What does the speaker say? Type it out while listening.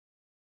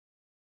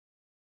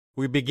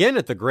We begin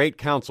at the Great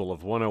Council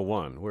of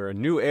 101, where a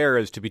new heir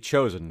is to be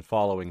chosen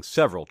following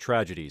several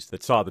tragedies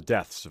that saw the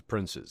deaths of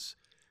princes.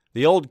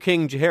 The old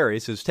King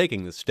Jaehaerys is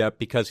taking this step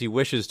because he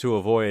wishes to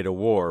avoid a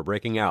war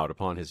breaking out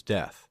upon his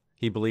death.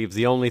 He believes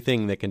the only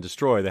thing that can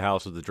destroy the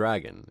House of the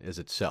Dragon is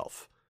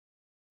itself.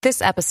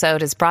 This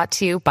episode is brought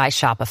to you by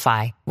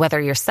Shopify. Whether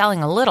you're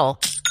selling a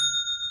little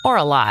or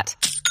a lot,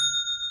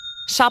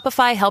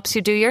 Shopify helps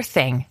you do your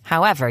thing,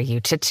 however you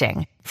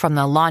cha-ching. From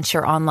the launch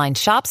your online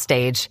shop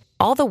stage,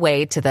 all the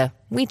way to the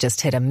we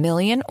just hit 1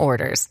 million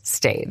orders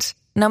stage.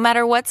 No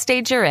matter what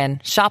stage you're in,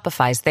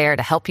 Shopify's there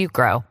to help you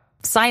grow.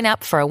 Sign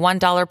up for a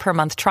 $1 per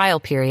month trial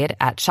period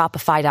at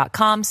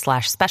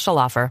shopify.com/special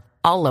offer,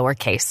 all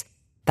lowercase.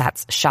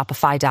 That's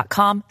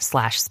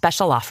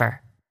shopify.com/special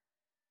offer.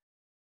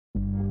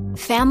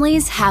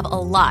 Families have a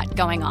lot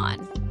going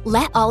on.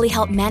 Let Ollie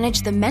help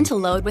manage the mental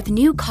load with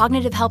new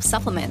cognitive help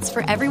supplements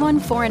for everyone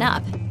 4 and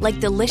up, like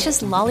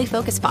delicious Lolly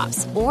Focus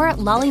Pops or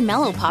Lolly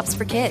Mellow Pops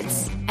for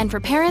kids. And for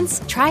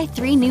parents, try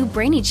 3 new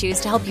Brainy Chews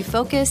to help you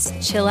focus,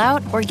 chill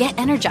out, or get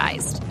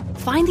energized.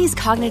 Find these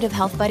cognitive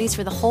health buddies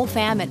for the whole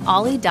fam at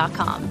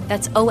ollie.com.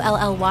 That's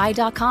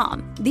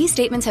OLLY.com. These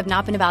statements have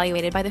not been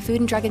evaluated by the Food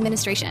and Drug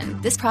Administration.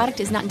 This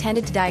product is not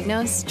intended to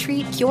diagnose,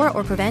 treat, cure,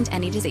 or prevent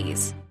any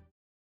disease.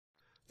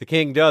 The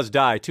king does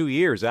die 2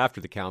 years after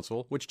the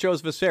council, which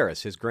chose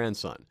Viserys, his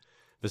grandson.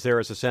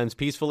 Viserys ascends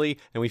peacefully,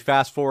 and we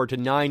fast forward to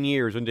 9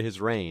 years into his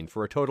reign,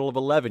 for a total of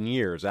 11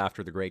 years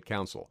after the Great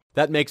Council.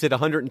 That makes it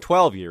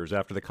 112 years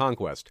after the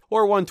conquest,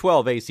 or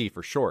 112 AC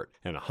for short,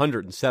 and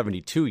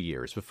 172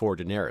 years before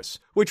Daenerys,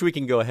 which we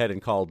can go ahead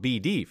and call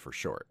BD for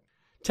short.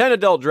 10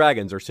 adult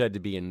dragons are said to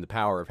be in the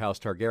power of House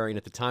Targaryen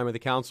at the time of the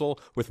council,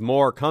 with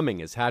more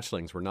coming as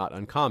hatchlings were not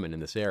uncommon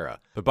in this era.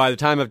 But by the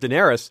time of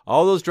Daenerys,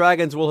 all those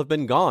dragons will have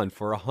been gone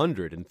for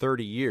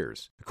 130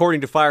 years.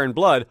 According to Fire and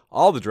Blood,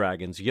 all the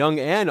dragons, young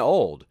and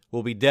old,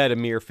 will be dead a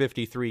mere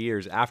 53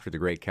 years after the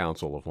Great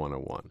Council of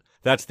 101.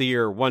 That's the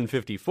year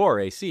 154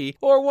 AC,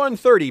 or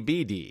 130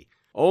 BD.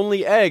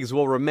 Only eggs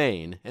will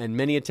remain, and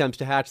many attempts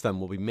to hatch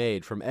them will be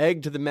made from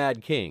Egg to the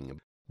Mad King,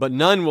 but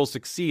none will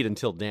succeed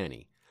until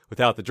Dany.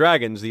 Without the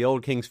dragons, the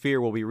old king's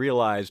fear will be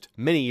realized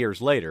many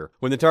years later,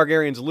 when the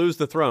Targaryens lose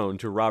the throne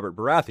to Robert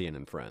Baratheon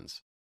and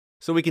friends.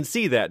 So we can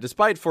see that,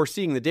 despite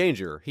foreseeing the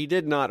danger, he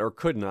did not or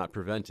could not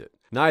prevent it.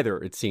 Neither,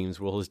 it seems,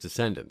 will his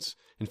descendants.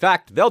 In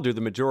fact, they'll do the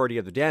majority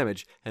of the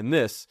damage, and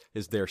this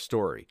is their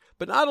story.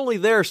 But not only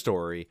their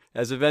story,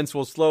 as events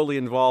will slowly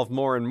involve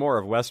more and more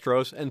of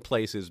Westeros and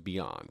places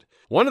beyond.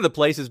 One of the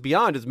places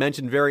beyond is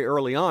mentioned very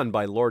early on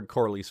by Lord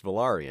Corlys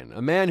Velaryon,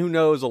 a man who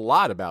knows a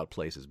lot about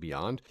places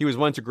beyond. He was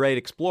once a great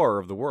explorer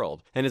of the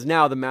world, and is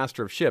now the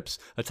Master of Ships,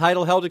 a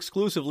title held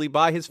exclusively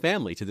by his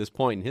family to this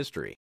point in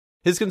history.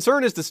 His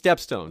concern is the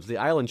Stepstones, the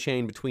island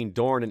chain between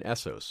Dorne and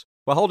Essos.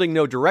 While holding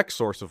no direct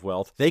source of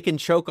wealth, they can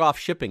choke off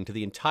shipping to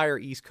the entire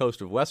east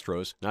coast of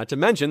Westeros, not to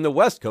mention the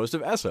west coast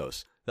of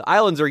Essos. The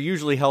islands are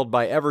usually held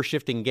by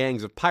ever-shifting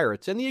gangs of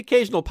pirates and the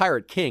occasional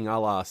pirate king a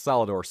la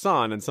Salador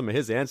San and some of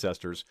his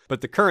ancestors,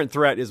 but the current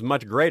threat is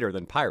much greater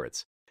than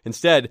pirates.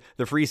 Instead,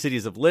 the free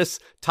cities of Lys,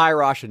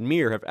 Tyrosh, and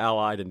Myr have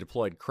allied and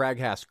deployed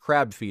Craghast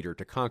Crabfeeder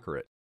to conquer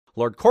it.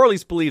 Lord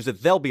Corlys believes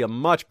that they'll be a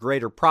much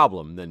greater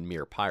problem than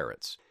mere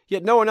pirates.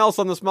 Yet no one else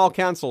on the small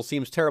council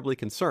seems terribly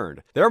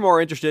concerned. They're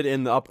more interested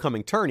in the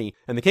upcoming tourney,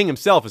 and the king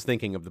himself is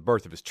thinking of the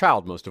birth of his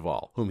child most of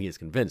all, whom he is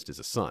convinced is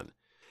a son.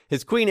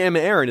 His queen Aemma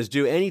Arryn is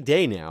due any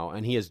day now,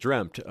 and he has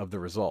dreamt of the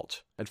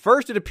result. At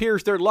first, it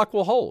appears their luck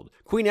will hold.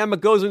 Queen Aemma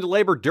goes into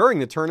labor during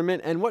the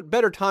tournament, and what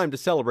better time to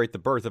celebrate the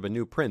birth of a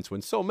new prince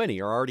when so many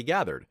are already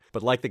gathered?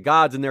 But like the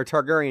gods and their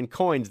Targaryen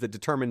coins that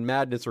determine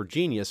madness or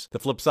genius, the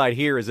flip side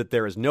here is that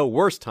there is no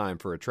worse time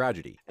for a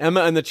tragedy.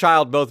 Aemma and the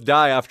child both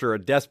die after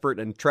a desperate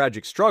and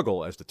tragic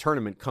struggle as the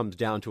tournament comes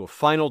down to a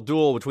final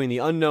duel between the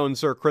unknown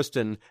Ser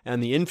Criston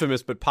and the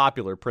infamous but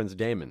popular Prince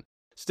Daemon.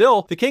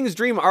 Still, the king's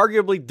dream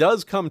arguably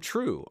does come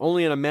true,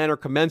 only in a manner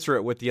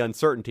commensurate with the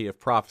uncertainty of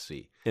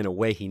prophecy, in a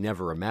way he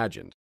never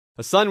imagined.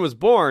 A son was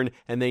born,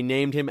 and they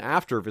named him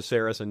after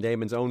Viserys and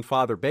Daemon's own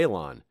father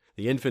Baelon.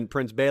 The infant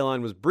Prince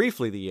Baelon was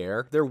briefly the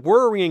heir. There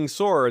were ringing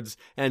swords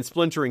and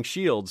splintering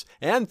shields,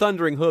 and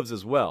thundering hooves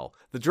as well.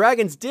 The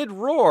dragons did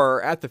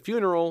roar at the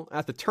funeral,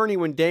 at the tourney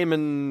when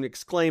Daemon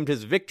exclaimed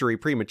his victory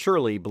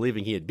prematurely,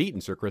 believing he had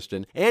beaten Ser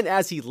Criston, and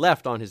as he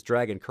left on his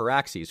dragon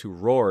Caraxes, who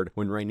roared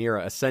when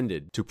Rhaenyra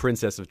ascended to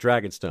Princess of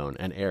Dragonstone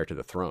and heir to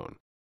the throne.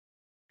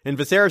 In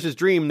Viserys'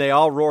 dream, they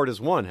all roared as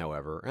one,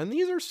 however, and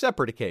these are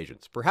separate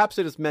occasions. Perhaps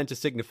it is meant to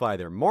signify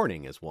their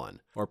mourning as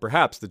one, or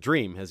perhaps the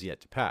dream has yet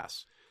to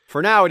pass.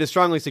 For now, it is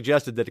strongly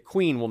suggested that a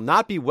queen will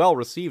not be well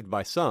received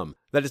by some.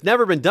 That it's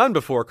never been done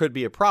before could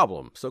be a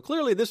problem, so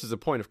clearly this is a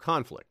point of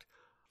conflict.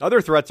 Other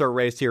threats are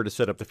raised here to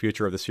set up the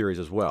future of the series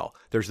as well.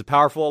 There's the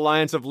powerful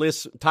alliance of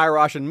Lys,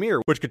 Tyrosh, and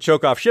Myr, which could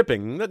choke off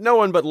shipping that no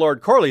one but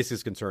Lord Corlys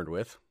is concerned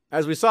with.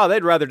 As we saw,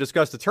 they'd rather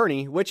discuss the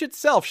tourney, which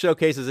itself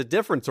showcases a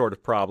different sort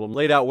of problem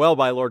laid out well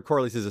by Lord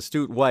Corlys'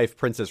 astute wife,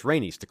 Princess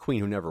Rhaenys, the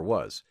queen who never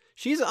was.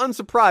 She's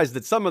unsurprised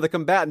that some of the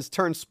combatants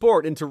turn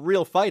sport into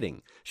real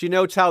fighting. She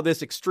notes how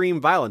this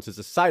extreme violence is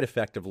a side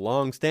effect of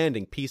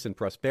long-standing peace and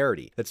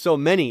prosperity, that so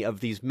many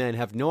of these men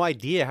have no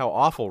idea how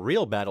awful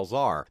real battles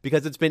are,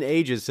 because it's been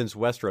ages since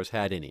Westeros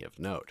had any of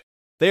note.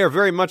 They are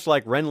very much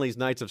like Renly's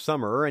Knights of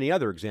Summer or any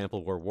other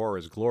example where war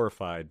is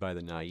glorified by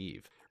the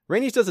naive.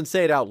 Rhaenys doesn't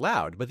say it out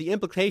loud, but the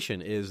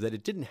implication is that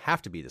it didn't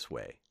have to be this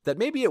way. That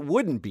maybe it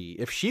wouldn't be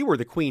if she were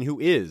the queen who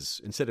is,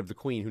 instead of the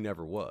queen who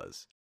never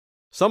was.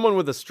 Someone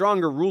with a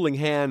stronger ruling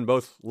hand,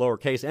 both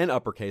lowercase and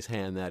uppercase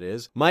hand that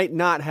is, might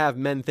not have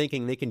men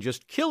thinking they can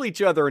just kill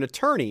each other in a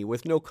tourney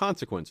with no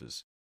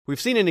consequences. We've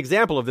seen an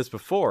example of this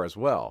before as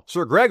well.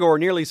 Ser Gregor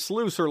nearly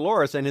slew Ser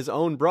Loras and his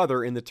own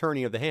brother in the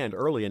tourney of the hand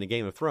early in A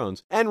Game of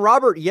Thrones, and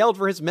Robert yelled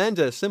for his men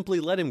to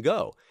simply let him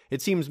go.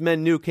 It seems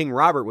men knew King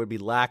Robert would be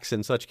lax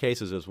in such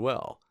cases as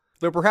well.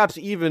 Though perhaps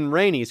even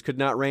Rhaenys could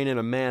not rein in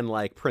a man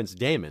like Prince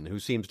Daemon, who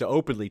seems to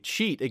openly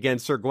cheat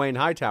against Sir Gawain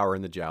Hightower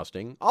in the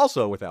jousting,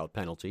 also without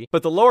penalty.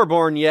 But the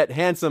lower-born yet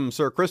handsome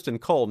Sir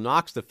Criston Cole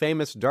knocks the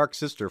famous Dark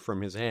Sister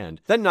from his hand,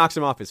 then knocks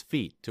him off his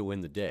feet to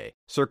win the day.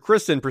 Sir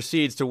Criston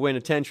proceeds to win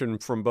attention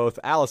from both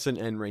Alicent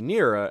and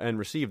Rhaenyra and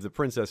receive the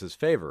princess's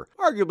favor,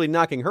 arguably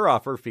knocking her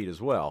off her feet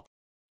as well.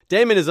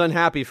 Daemon is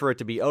unhappy for it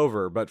to be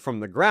over, but from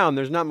the ground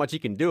there's not much he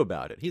can do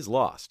about it. He's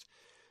lost.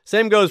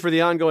 Same goes for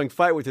the ongoing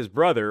fight with his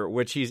brother,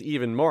 which he's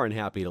even more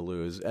unhappy to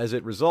lose, as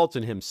it results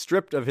in him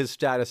stripped of his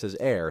status as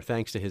heir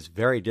thanks to his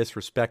very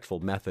disrespectful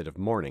method of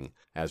mourning,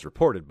 as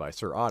reported by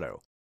Sir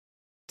Otto.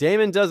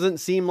 Daemon doesn't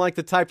seem like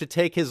the type to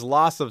take his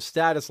loss of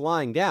status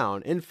lying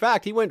down. In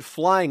fact, he went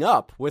flying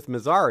up with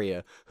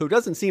Mysaria, who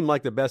doesn't seem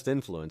like the best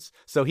influence,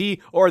 so he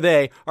or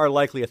they are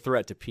likely a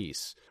threat to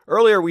peace.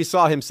 Earlier we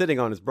saw him sitting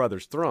on his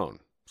brother's throne.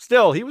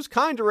 Still, he was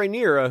kind to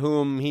Rhaenyra,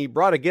 whom he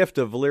brought a gift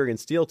of Valyrian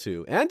steel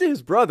to, and to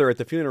his brother at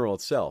the funeral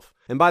itself.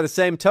 And by the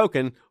same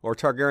token, or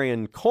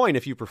Targaryen coin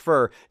if you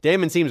prefer,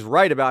 Daemon seems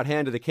right about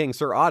Hand of the King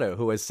Sir Otto,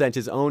 who has sent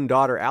his own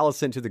daughter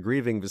Alicent to the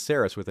grieving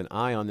Viserys with an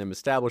eye on them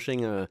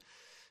establishing a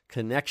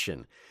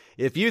connection.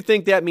 If you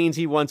think that means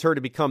he wants her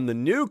to become the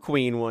new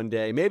queen one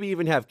day, maybe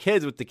even have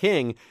kids with the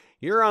king,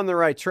 you're on the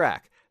right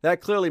track. That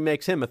clearly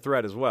makes him a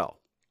threat as well.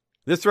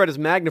 This threat is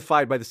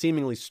magnified by the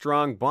seemingly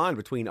strong bond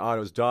between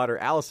Otto's daughter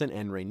Alicent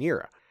and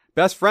Rhaenyra.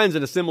 Best friends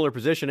in a similar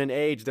position and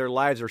age, their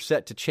lives are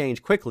set to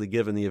change quickly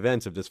given the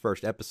events of this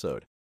first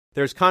episode.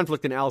 There's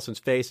conflict in Alicent's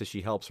face as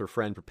she helps her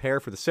friend prepare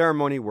for the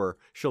ceremony where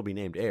she'll be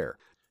named heir.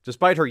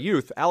 Despite her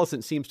youth,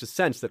 Alicent seems to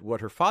sense that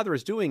what her father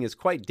is doing is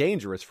quite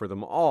dangerous for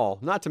them all,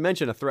 not to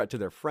mention a threat to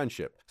their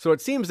friendship. So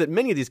it seems that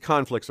many of these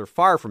conflicts are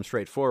far from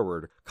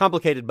straightforward,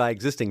 complicated by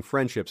existing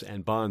friendships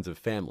and bonds of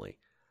family.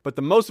 But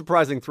the most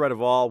surprising threat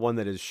of all, one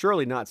that is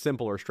surely not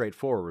simple or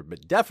straightforward,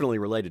 but definitely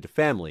related to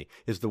family,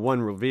 is the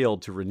one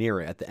revealed to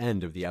Rhaenyra at the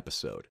end of the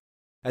episode.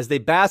 As they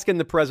bask in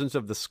the presence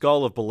of the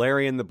skull of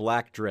Balerion the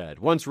Black Dread,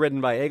 once ridden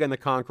by Aegon the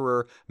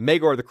Conqueror,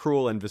 Maegor the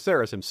Cruel, and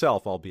Viserys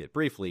himself, albeit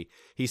briefly,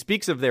 he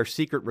speaks of their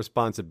secret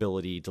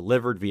responsibility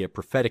delivered via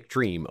prophetic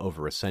dream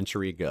over a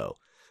century ago.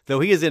 Though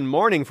he is in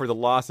mourning for the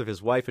loss of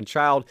his wife and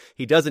child,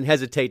 he doesn't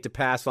hesitate to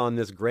pass on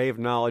this grave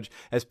knowledge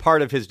as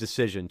part of his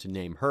decision to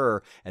name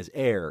her as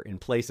heir in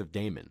place of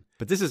Daemon.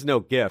 But this is no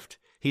gift.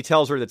 He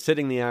tells her that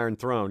sitting the Iron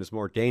Throne is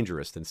more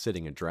dangerous than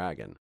sitting a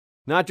dragon.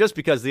 Not just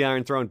because the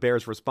Iron Throne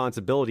bears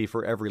responsibility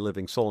for every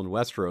living soul in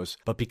Westeros,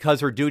 but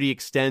because her duty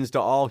extends to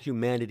all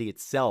humanity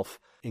itself,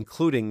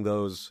 including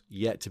those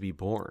yet to be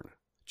born.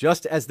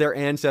 Just as their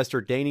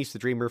ancestor Daenys the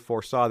Dreamer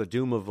foresaw the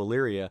doom of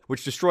Valyria,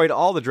 which destroyed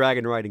all the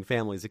dragon-riding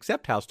families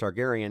except House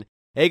Targaryen,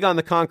 Aegon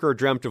the Conqueror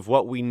dreamt of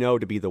what we know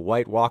to be the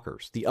White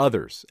Walkers, the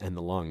Others, and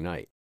the Long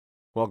Night.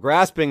 While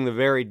grasping the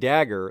very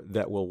dagger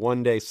that will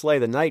one day slay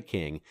the Night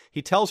King,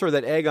 he tells her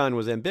that Aegon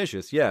was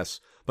ambitious, yes,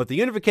 but the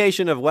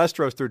unification of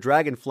Westeros through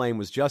Dragonflame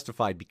was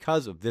justified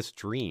because of this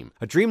dream,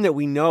 a dream that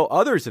we know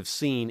others have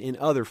seen in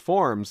other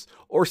forms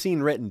or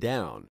seen written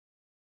down.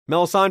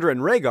 Melisandre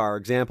and Rhaegar are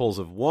examples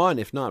of one,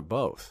 if not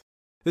both.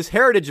 This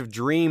heritage of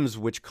dreams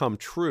which come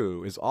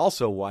true is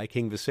also why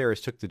King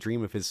Viserys took the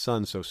dream of his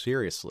son so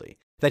seriously.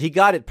 That he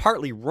got it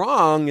partly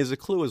wrong is a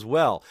clue as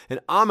well, an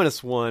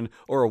ominous one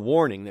or a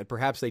warning that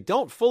perhaps they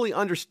don't fully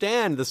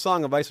understand the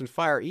Song of Ice and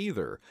Fire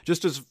either,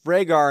 just as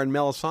Rhaegar and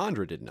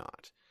Melisandre did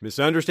not.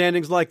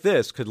 Misunderstandings like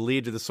this could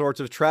lead to the sorts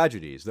of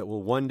tragedies that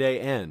will one day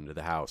end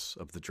the House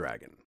of the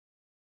Dragon.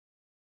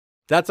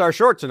 That's our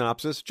short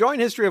synopsis. Join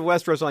History of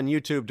Westeros on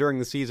YouTube during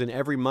the season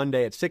every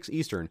Monday at 6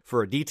 Eastern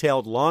for a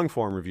detailed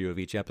long-form review of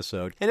each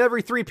episode, and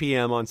every 3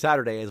 p.m. on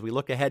Saturday as we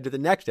look ahead to the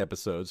next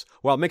episodes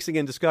while mixing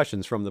in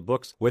discussions from the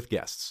books with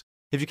guests.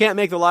 If you can't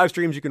make the live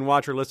streams, you can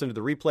watch or listen to the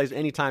replays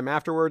anytime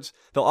afterwards.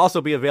 They'll also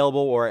be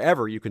available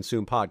wherever you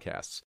consume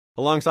podcasts.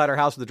 Alongside our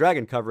House of the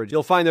Dragon coverage,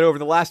 you'll find that over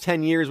the last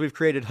 10 years, we've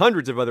created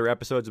hundreds of other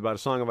episodes about A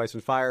Song of Ice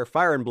and Fire,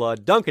 Fire and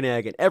Blood, Dunk and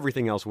Egg, and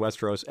everything else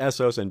Westeros,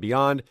 Essos, and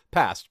beyond,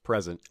 past,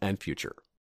 present, and future.